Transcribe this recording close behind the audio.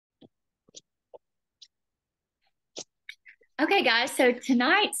Okay, guys, so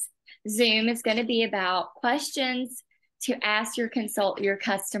tonight's Zoom is going to be about questions to ask your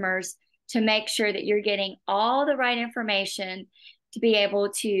customers to make sure that you're getting all the right information to be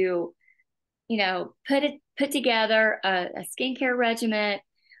able to, put together a skincare regimen,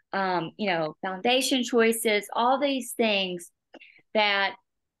 foundation choices, all these things that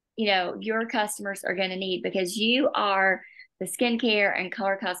your customers are going to need because you are the skincare and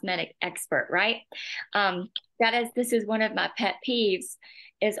color cosmetic expert, right? Um, this is one of my pet peeves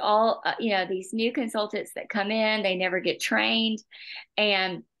is all these new consultants that come in, they never get trained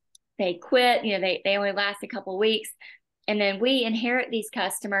and they quit. They only last a couple of weeks, and then we inherit these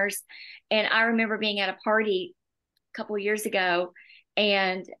customers. And I remember being at a party a couple of years ago,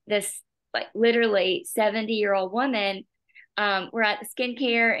 and this like literally 70-year-old woman, we're at the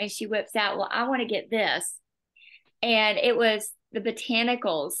skincare and she whips out, well, I want to get this. And it was the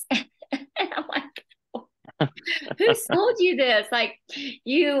botanicals. And I'm like, who sold you this? Like,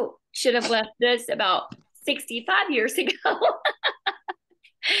 you should have left this about 65 years ago.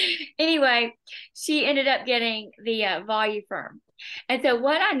 Anyway, she ended up getting the Voluform. And so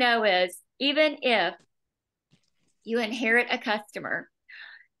what I know is even if you inherit a customer,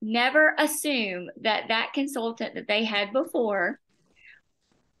 never assume that that consultant that they had before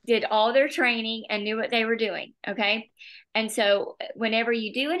did all their training and knew what they were doing. Okay. And so whenever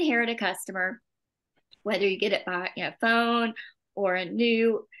you do inherit a customer, whether you get it by phone or a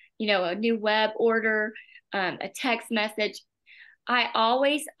new web order, a text message, I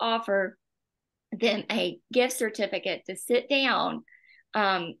always offer them a gift certificate to sit down.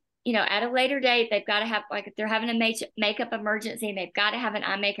 At a later date, they've got to have, like, if they're having a makeup emergency, they've got to have an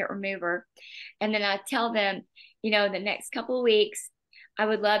eye makeup remover. And then I tell them, the next couple of weeks, I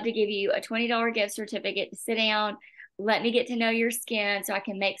would love to give you a $20 gift certificate to sit down. Let me get to know your skin so I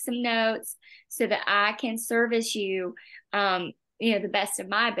can make some notes so that I can service you, the best of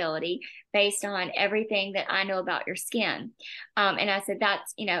my ability based on everything that I know about your skin. And I said,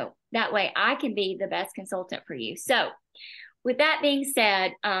 that's, that way I can be the best consultant for you. So with that being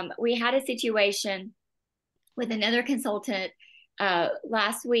said, we had a situation with another consultant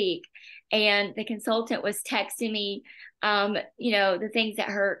last week, and the consultant was texting me, the things that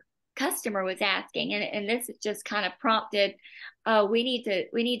her customer was asking, and this just kind of prompted, we need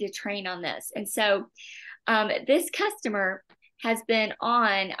to train on this. And so this customer has been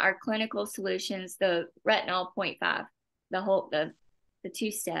on our clinical solutions, the retinol 0.5, the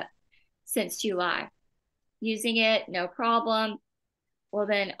two-step, since July, using it, no problem. Well,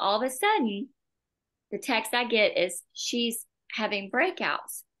 then all of a sudden, the text I get is she's having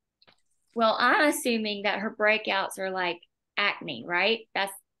breakouts. Well, I'm assuming that her breakouts are like acne, right?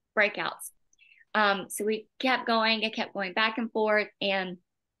 That's breakouts. So we kept going. I kept going back and forth and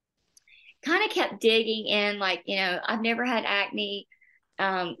kind of kept digging in, like, I've never had acne.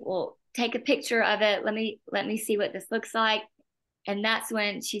 Well, take a picture of it. Let me see what this looks like. And that's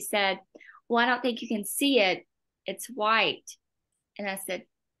when she said, well, I don't think you can see it. It's white. And I said,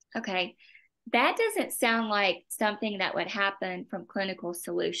 okay, that doesn't sound like something that would happen from Clinical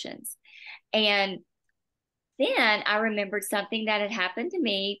Solutions. And then I remembered something that had happened to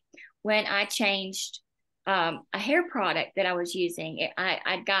me when I changed a hair product that I was using.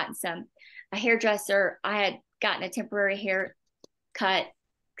 I'd gotten a hairdresser. I had gotten a temporary hair cut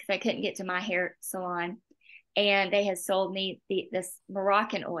because I couldn't get to my hair salon, and they had sold me this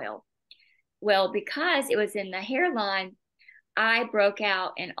Moroccan oil. Well, because it was in the hairline, I broke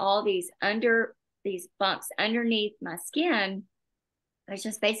out in all these bumps underneath my skin. It was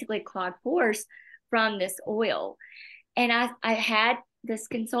just basically clogged pores from this oil. And I had this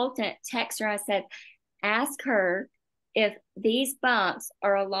consultant text her. I said, ask her if these bumps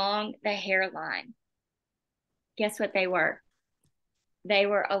are along the hairline. Guess what they were? They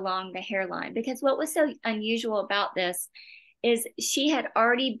were along the hairline. Because what was so unusual about this is she had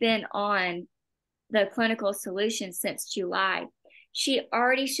already been on the Clinical Solution since July. She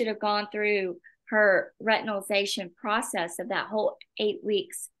already should have gone through her retinalization process of that whole 8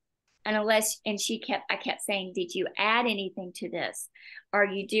 weeks. And I kept saying, did you add anything to this? Are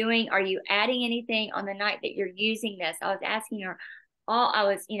you adding anything on the night that you're using this? I was asking her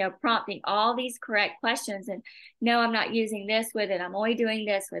prompting all these correct questions. And no, I'm not using this with it. I'm only doing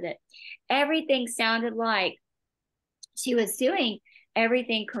this with it. Everything sounded like she was doing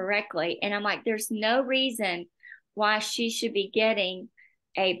everything correctly. And I'm like, there's no reason why she should be getting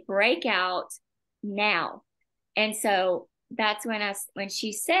a breakout now. And so that's when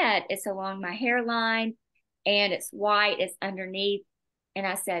she said it's along my hairline and it's white, it's underneath. And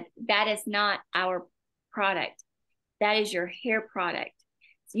I said, that is not our product. That is your hair product.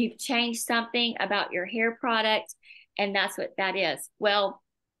 So you've changed something about your hair product. And that's what that is. Well,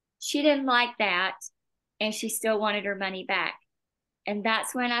 she didn't like that, and she still wanted her money back. And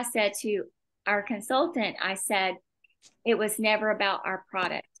that's when I said to our consultant, I said, it was never about our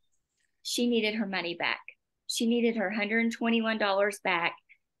product. She needed her money back. She needed her $121 back.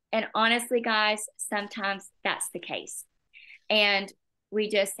 And honestly, guys, sometimes that's the case. And we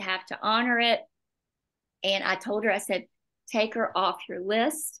just have to honor it. And I told her, I said, take her off your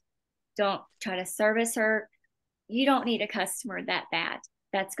list. Don't try to service her. You don't need a customer that bad.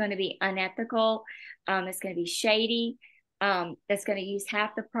 That's going to be unethical. It's going to be shady. That's going to use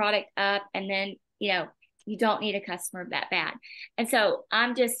half the product up. And then, you don't need a customer that bad. And so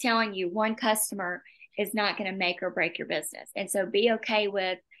I'm just telling you, one customer is not going to make or break your business. And so be okay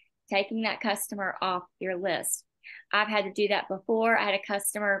with taking that customer off your list. I've had to do that before. I had a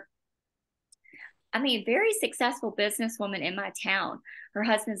customer, very successful businesswoman in my town. Her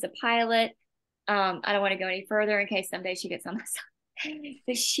husband's a pilot. I don't want to go any further in case someday she gets on my side.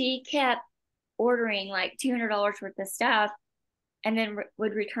 But she kept ordering like $200 worth of stuff and then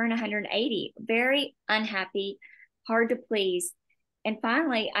would return 180. Very unhappy, hard to please. And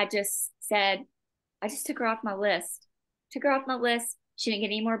finally, I just took her off my list. She didn't get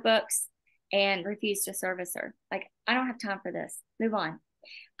any more books and refused to service her. Like, I don't have time for this. Move on.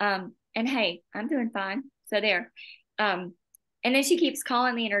 And hey, I'm doing fine. So there. And then she keeps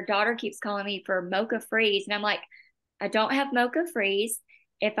calling me, and her daughter keeps calling me for Mocha Freeze. And I'm like, I don't have Mocha Freeze.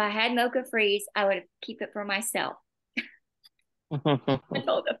 If I had Mocha Freeze, I would keep it for myself. I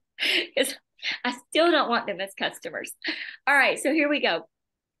told them, because I still don't want them as customers. All right, so here we go.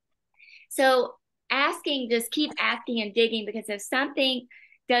 So just keep asking and digging, because if something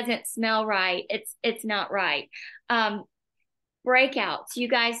doesn't smell right, it's not right. Breakouts. You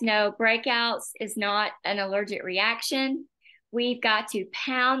guys know breakouts is not an allergic reaction. We've got to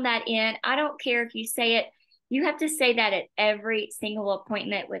pound that in. I don't care if you say it. You have to say that at every single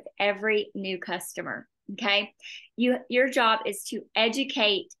appointment with every new customer. Okay. Your job is to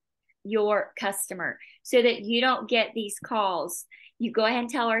educate your customer so that you don't get these calls. You go ahead and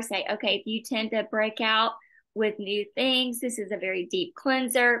tell her, say, okay, if you tend to break out with new things, this is a very deep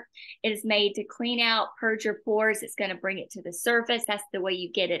cleanser. It is made to clean out, purge your pores. It's going to bring it to the surface. That's the way you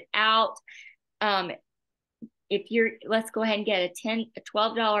get it out. Let's go ahead and get a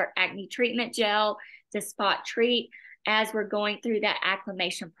 $12 acne treatment gel to spot treat as we're going through that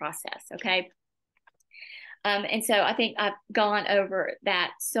acclimation process. Okay. And so I think I've gone over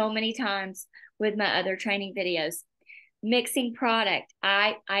that so many times with my other training videos. Mixing product.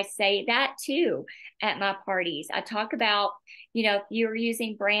 I say that too at my parties. I talk about, if you're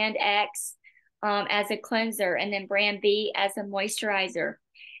using brand X as a cleanser and then brand B as a moisturizer,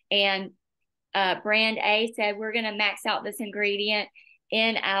 and brand A said, we're going to max out this ingredient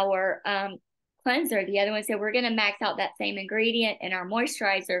in our cleanser. The other one said, we're going to max out that same ingredient in our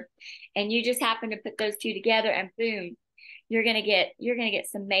moisturizer. And you just happen to put those two together, and boom, you're going to get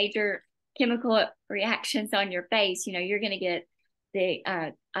some major chemical reactions on your face. You're going to get the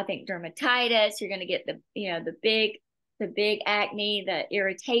I think dermatitis. You're going to get the big acne, the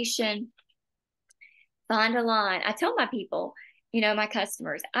irritation. Find a line. I tell my people, my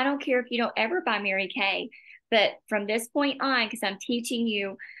customers, I don't care if you don't ever buy Mary Kay, but from this point on, because I'm teaching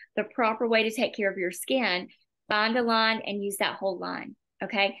you the proper way to take care of your skin, find a line and use that whole line.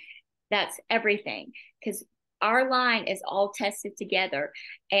 Okay. That's everything, because our line is all tested together,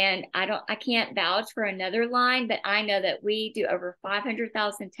 and I can't vouch for another line, but I know that we do over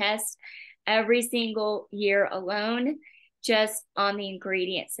 500,000 tests every single year alone, just on the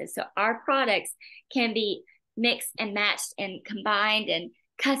ingredients. So our products can be mixed and matched and combined and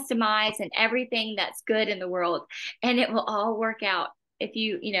customized and everything that's good in the world, and it will all work out if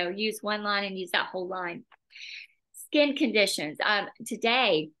you use one line and use that whole line. Skin conditions.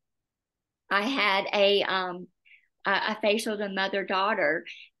 Today I had a facial to mother-daughter,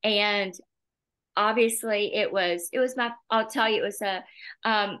 and obviously it was my, I'll tell you,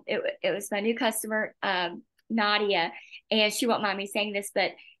 it was my new customer, Nadia, and she won't mind me saying this,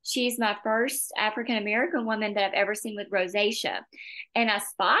 but she's my first African-American woman that I've ever seen with rosacea. And I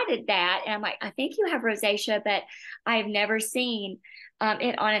spotted that, and I'm like, I think you have rosacea, but I've never seen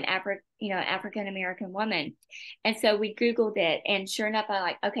it on an African-American woman. And so we Googled it, and sure enough, I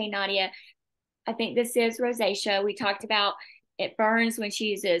like, okay, Nadia, I think this is rosacea. We talked about it burns when she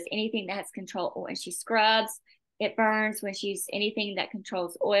uses anything that has control. When she scrubs, it burns. When she uses anything that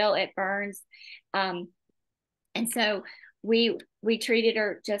controls oil, it burns. And so we treated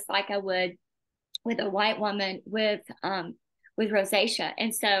her just like I would with a white woman with rosacea.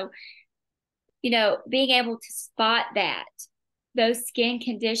 And so, being able to spot that those skin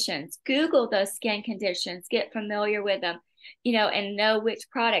conditions, Google those skin conditions, get familiar with them, and know which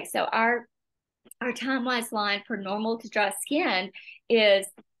products. So our Time-Wise line for normal to dry skin is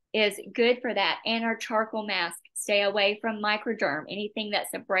good for that. And our charcoal mask, stay away from microderm, anything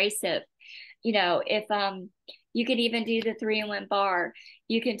that's abrasive. If you could even do the 3-in-1 bar,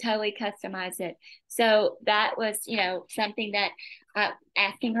 you can totally customize it. So that was, something that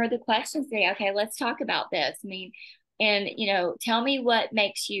asking her the questions today. Okay, let's talk about this. I mean, and tell me what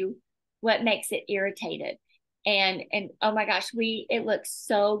makes it irritated. And oh my gosh, it looks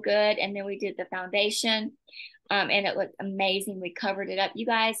so good. And then we did the foundation, and it looked amazing. We covered it up. You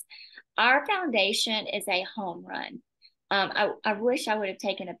guys, our foundation is a home run. I wish I would have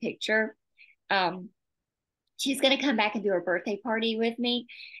taken a picture. She's going to come back and do her birthday party with me.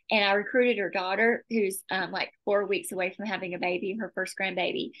 And I recruited her daughter, who's like 4 weeks away from having a baby, her first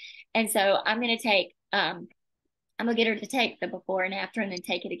grandbaby. And so I'm going to get her to take the before and after, and then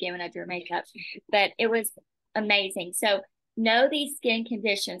take it again when I do her makeup. But it was amazing. So know these skin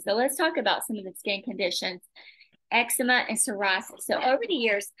conditions. So let's talk about some of the skin conditions. Eczema and psoriasis. So over the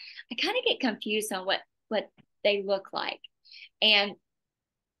years, I kind of get confused on what they look like. And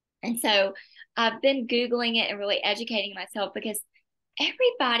so I've been Googling it and really educating myself, because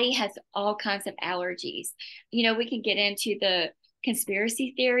everybody has all kinds of allergies. We can get into the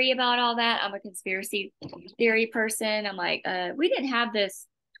conspiracy theory about all that. I'm a conspiracy theory person. I'm like, we didn't have this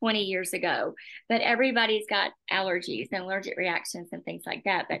 20 years ago, but everybody's got allergies and allergic reactions and things like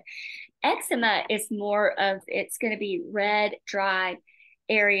that. But eczema is more of, it's going to be red, dry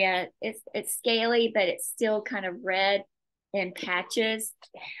area. It's scaly, but it's still kind of red in patches.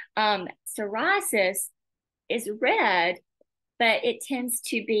 Psoriasis is red, but it tends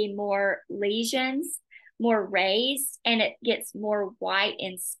to be more lesions, more raised, and it gets more white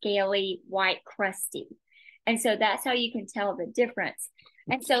and scaly, white crusty. And so that's how you can tell the difference.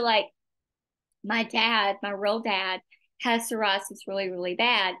 And so like my real dad has psoriasis really, really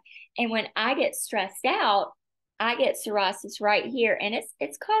bad. And when I get stressed out, I get psoriasis right here, and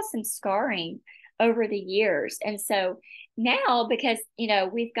it's caused some scarring over the years. And so now, because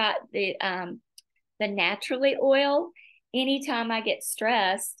we've got the naturally oil, anytime I get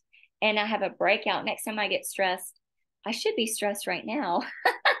stressed and I have a breakout, next time I get stressed, I should be stressed right now.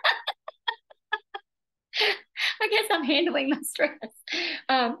 I guess I'm handling my stress.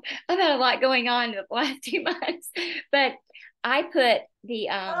 I've had a lot going on the last 2 months, but I put the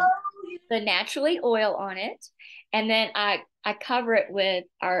naturally oil on it, and then I cover it with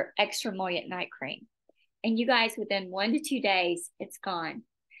our extra emollient night cream. And you guys, within 1 to 2 days, it's gone.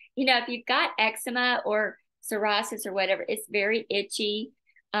 If you've got eczema or psoriasis or whatever, it's very itchy.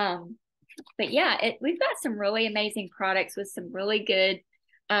 But yeah, we've got some really amazing products with some really good,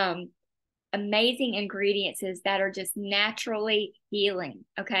 amazing ingredients that are just naturally healing.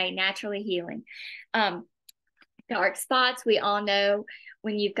 Okay, naturally healing. Dark spots, we all know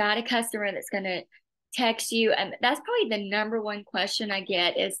when you've got a customer that's going to text you, and that's probably the number one question I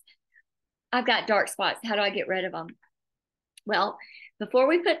get is, I've got dark spots. How do I get rid of them? Well, before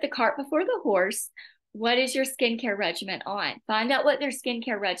we put the cart before the horse, what is your skincare regimen on? Find out what their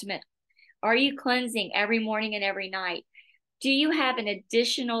skincare regimen. Are you cleansing every morning and every night? Do you have an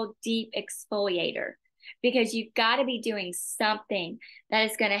additional deep exfoliator? Because you've got to be doing something that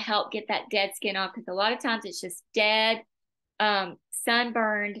is going to help get that dead skin off. Because a lot of times it's just dead,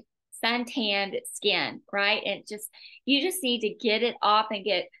 sunburned, suntanned skin, right? And you just need to get it off and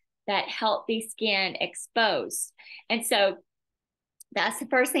get that healthy skin exposed. And so that's the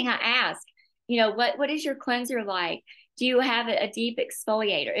first thing I ask. What is your cleanser like? Do you have a deep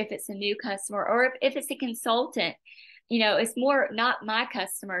exfoliator if it's a new customer, or if it's a consultant? It's more not my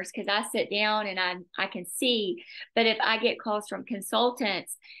customers, because I sit down and I can see. But if I get calls from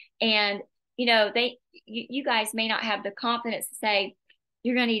consultants, and you guys may not have the confidence to say,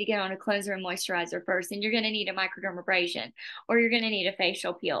 you're going to need to get on a cleanser and moisturizer first, and you're going to need a microdermabrasion, or you're going to need a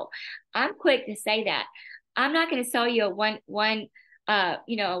facial peel. I'm quick to say that. I'm not going to sell you a one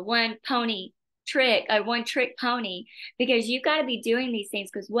trick pony, because you've got to be doing these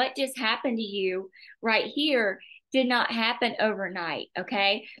things, because what just happened to you right here did not happen overnight.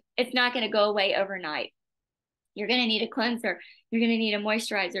 Okay. It's not going to go away overnight. You're going to need a cleanser. You're going to need a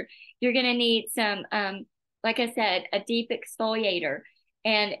moisturizer. You're going to need some, like I said, a deep exfoliator.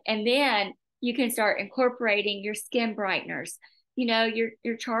 And then you can start incorporating your skin brighteners.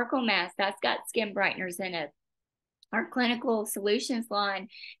 Your charcoal mask, that's got skin brighteners in it. Our Clinical Solutions line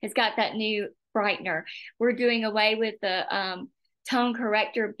has got that new brightener. We're doing away with the tone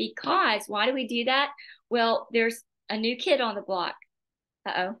corrector, because why do we do that? Well, there's a new kid on the block.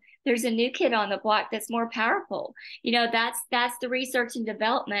 there's a new kid on the block that's more powerful. That's the research and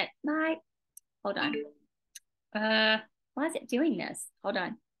development. Hold on. Why is it doing this? Hold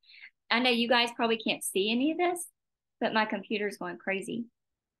on. I know you guys probably can't see any of this, but my computer's going crazy.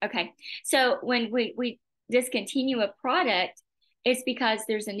 Okay. So when we discontinue a product, it's because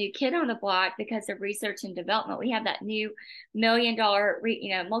there's a new kid on the block because of research and development. We have that new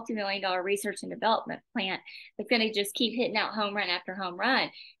multi-million-dollar research and development plant that's going to just keep hitting out home run after home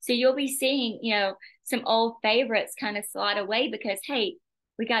run. So you'll be seeing, some old favorites kind of slide away because, hey,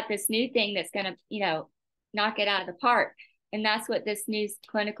 we got this new thing that's going to, knock it out of the park. And that's what this new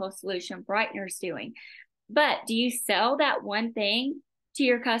clinical solution brightener is doing. But do you sell that one thing to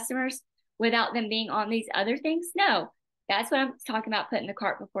your customers without them being on these other things? No. That's what I'm talking about, putting the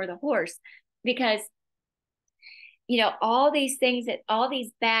cart before the horse, because all these things, all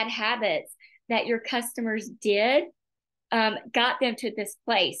these bad habits that your customers did got them to this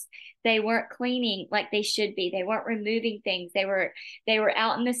place. They weren't cleaning like they should be. They weren't removing things. They were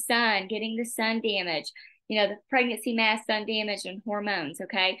out in the sun, getting the sun damage, the pregnancy mass, sun damage, and hormones.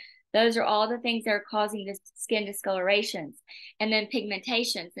 Okay. Those are all the things that are causing this skin discolorations and then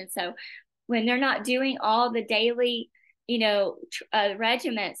pigmentations. And so when they're not doing all the daily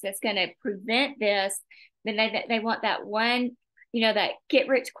regiments that's going to prevent this, then they want that one, that get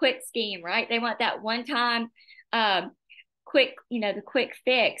rich quick scheme, right? They want that one time quick, the quick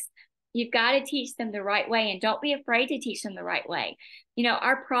fix. You've got to teach them the right way, and don't be afraid to teach them the right way.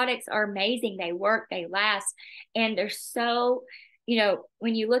 Our products are amazing. They work, they last, and they're so,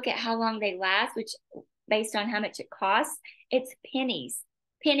 when you look at how long they last, which based on how much it costs, it's pennies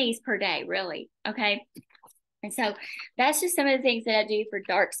per day, really. Okay. And so that's just some of the things that I do for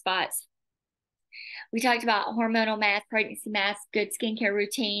dark spots. We talked about hormonal mask, pregnancy mask, good skincare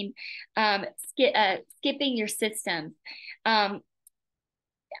routine, skipping your systems. I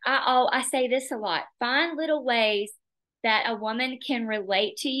say this a lot. Find little ways that a woman can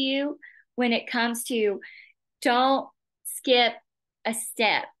relate to you when it comes to don't skip a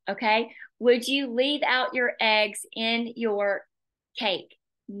step, okay? Would you leave out your eggs in your cake?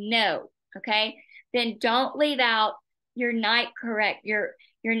 No, okay? Then don't leave out your night corrector.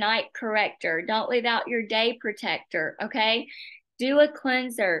 Don't leave out your day protector. Okay. Do a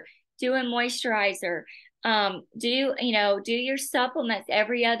cleanser, do a moisturizer, do your supplements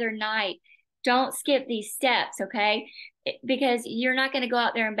every other night. Don't skip these steps. Okay. Because you're not going to go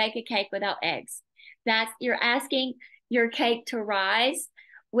out there and bake a cake without eggs. You're asking your cake to rise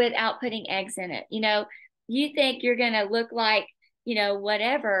without putting eggs in it. You think you're going to look like,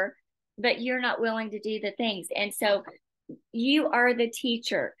 whatever, but you're not willing to do the things. And so you are the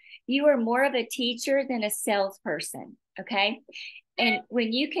teacher. You are more of a teacher than a salesperson. Okay. And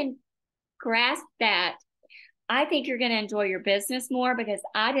when you can grasp that, I think you're going to enjoy your business more, because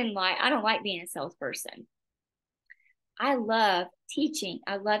I don't like being a salesperson. I love teaching.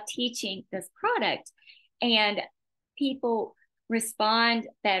 I love teaching this product, and people respond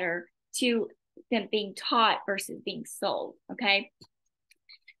better to them being taught versus being sold. Okay.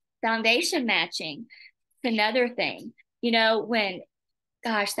 Foundation matching is another thing.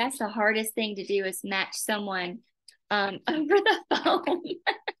 That's the hardest thing to do, is match someone over the phone.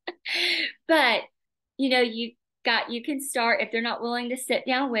 But you can start, if they're not willing to sit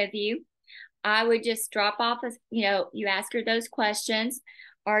down with you, I would just drop off you ask her those questions.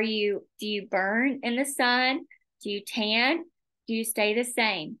 Do you burn in the sun? Do you tan? Do you stay the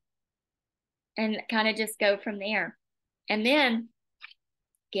same? And kind of just go from there. And then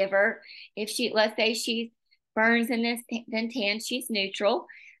give her, let's say she burns in this, then tan, she's neutral.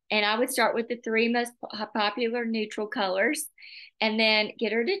 And I would start with the 3 most popular neutral colors, and then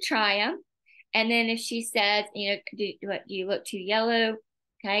get her to try them. And then if she says, do you look too yellow?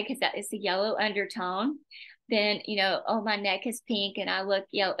 Okay, because that is a yellow undertone. Then, oh, my neck is pink and I look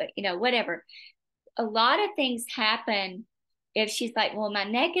yellow, whatever. A lot of things happen if she's like, well, my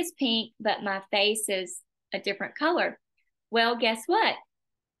neck is pink, but my face is a different color. Well, guess what?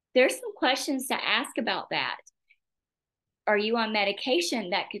 There's some questions to ask about that. Are you on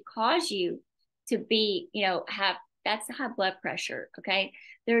medication that could cause you to be, that's high blood pressure? Okay.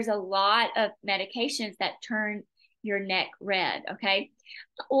 There's a lot of medications that turn your neck red. Okay.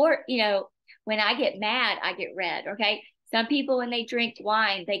 Or, when I get mad, I get red. Okay. Some people, when they drink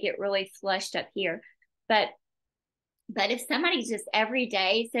wine, they get really flushed up here. But if somebody just every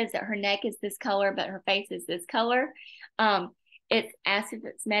day says that her neck is this color, but her face is this color, it's asked if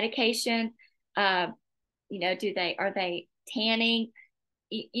it's medication. Are they tanning?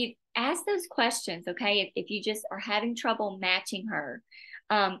 You ask those questions, okay? If you just are having trouble matching her,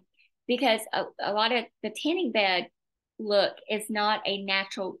 because a lot of the tanning bed look is not a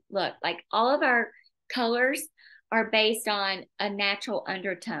natural look. Like all of our colors are based on a natural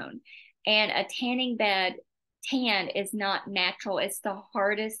undertone, and a tanning bed tan is not natural. It's the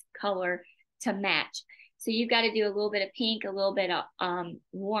hardest color to match. So you've got to do a little bit of pink, a little bit of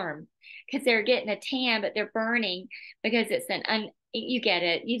warm, because they're getting a tan, but they're burning because it's you get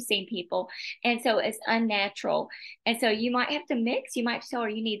it. You've seen people. And so it's unnatural. And so you might have to mix. You might tell her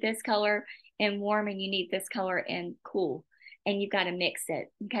you need this color in warm and you need this color in cool. And you've got to mix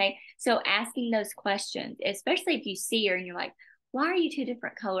it. Okay. So asking those questions, especially if you see her and you're like, why are you two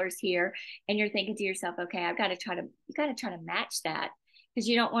different colors here? And you're thinking to yourself, okay, you got to try to match that, because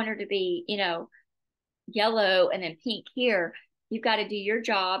you don't want her to be, yellow and then pink here. You've got to do your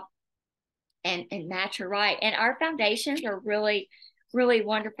job and match her right. And our foundations are really, really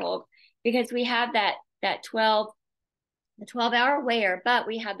wonderful, because we have the 12-hour wear, but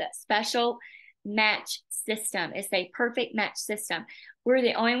we have that special match system. It's a perfect match system. We're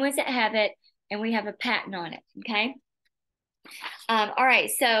the only ones that have it, and we have a patent on it. Okay. All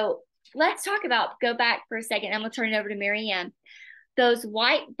right. So let's go back for a second. I'm going to turn it over to Marianne. Those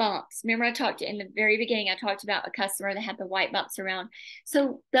white bumps. Remember, I talked in the very beginning, I talked about a customer that had the white bumps around.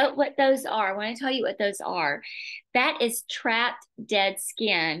 So what those are, I want to tell you what those are. That is trapped dead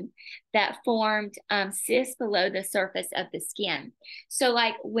skin that formed cysts below the surface of the skin. So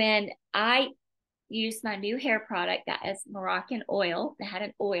like when I used my new hair product that is Moroccan oil, that had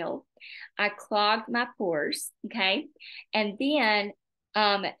an oil, I clogged my pores, okay? And then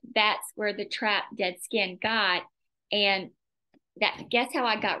that's where the trapped dead skin got. And guess how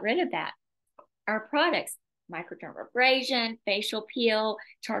I got rid of that? Our products, microdermabrasion, facial peel,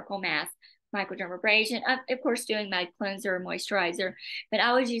 charcoal mask, microdermabrasion, of course doing my cleanser and moisturizer, but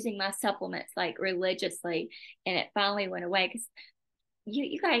I was using my supplements like religiously, and it finally went away. Because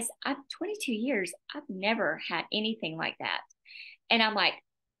you guys, I've 22 years, I've never had anything like that. And I'm like,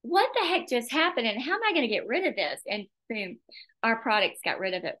 what the heck just happened? And how am I going to get rid of this? And boom, our products got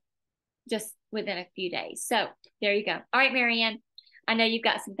rid of it just within a few days. So there you go. All right, Marianne, I know you've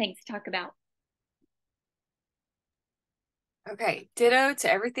got some things to talk about. Okay, ditto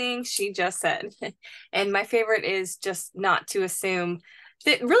to everything she just said. And my favorite is just not to assume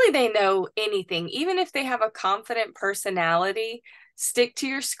that really they know anything. Even if they have a confident personality, stick to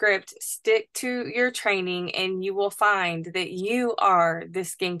your script, stick to your training, and you will find that you are the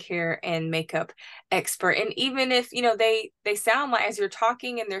skincare and makeup expert. And even if, they sound like, as you're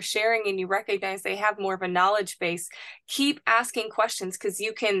talking and they're sharing and you recognize they have more of a knowledge base, keep asking questions, because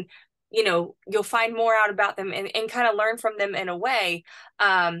you can, you'll find more out about them and kind of learn from them in a way.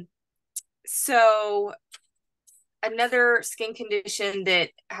 So another skin condition that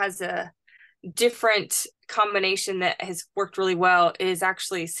has a different combination that has worked really well is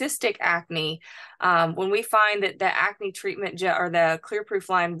actually cystic acne. When we find that the acne treatment gel or the Clearproof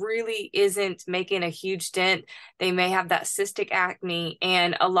line really isn't making a huge dent, they may have that cystic acne.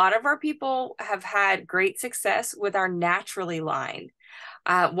 And a lot of our people have had great success with our Naturally line.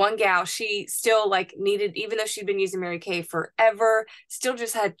 One gal, she still needed, even though she'd been using Mary Kay forever, still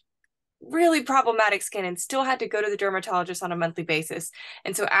just had really problematic skin and still had to go to the dermatologist on a monthly basis.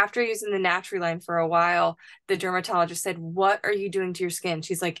 And so after using the Naturally line for a while, the dermatologist said, "What are you doing to your skin?"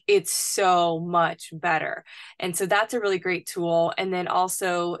 She's like, "It's so much better." And so that's a really great tool. And then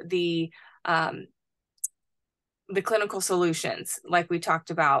also the clinical solutions, like we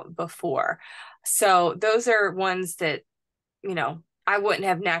talked about before. So those are ones that, I wouldn't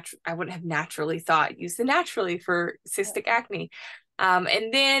have naturally thought use the Naturally for cystic acne.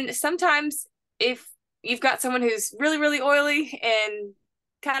 And then sometimes if you've got someone who's really, really oily and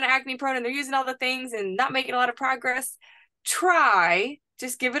kind of acne prone and they're using all the things and not making a lot of progress,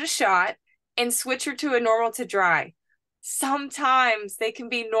 just give it a shot and switch her to a normal to dry. Sometimes they can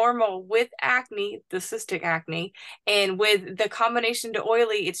be normal with acne, the cystic acne, and with the combination to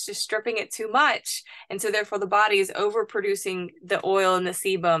oily, it's just stripping it too much. And so therefore the body is overproducing the oil and the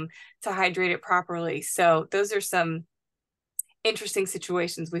sebum to hydrate it properly. So those are some interesting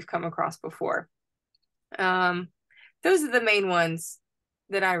situations we've come across before. Those are the main ones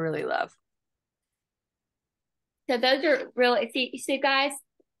that I really love. So those are really, see guys,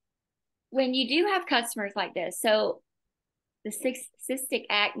 when you do have customers like this, so the cystic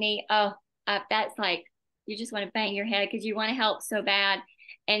acne, that's like, you just want to bang your head because you want to help so bad.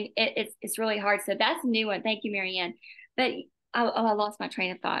 And it's really hard. So that's a new one. Thank you, Marianne. But, I lost my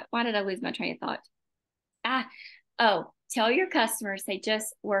train of thought. Why did I lose my train of thought? Tell your customers, say,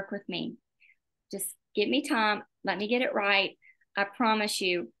 just work with me. Just give me time. Let me get it right. I promise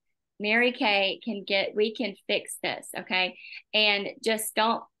you, Mary Kay we can fix this. Okay. And just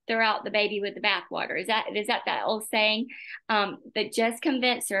don't throw out the baby with the bathwater. Is that old saying? But just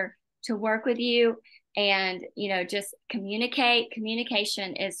convince her to work with you, and just communicate.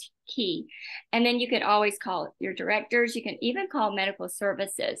 Communication is key. And then you can always call your directors. You can even call medical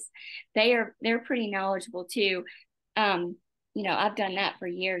services. They're pretty knowledgeable too. I've done that for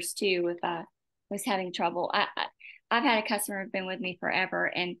years too. If I was having trouble, I've had a customer who's been with me forever,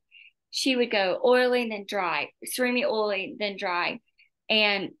 and she would go oily and then dry, extremely oily then dry,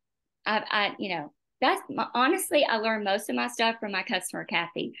 and honestly, I learned most of my stuff from my customer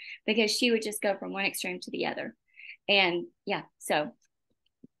Kathy, because she would just go from one extreme to the other. And yeah, so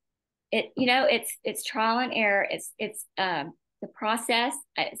it's trial and error. It's the process.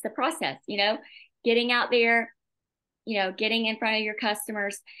 It's the process, getting out there, getting in front of your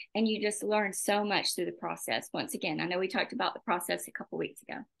customers, and you just learn so much through the process. Once again, I know we talked about the process a couple weeks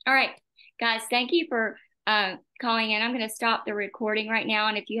ago. All right, guys, thank you for calling in. I'm going to stop the recording right now.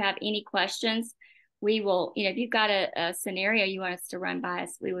 And if you have any questions, we will, if you've got a scenario you want us to run by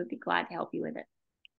us, we would be glad to help you with it.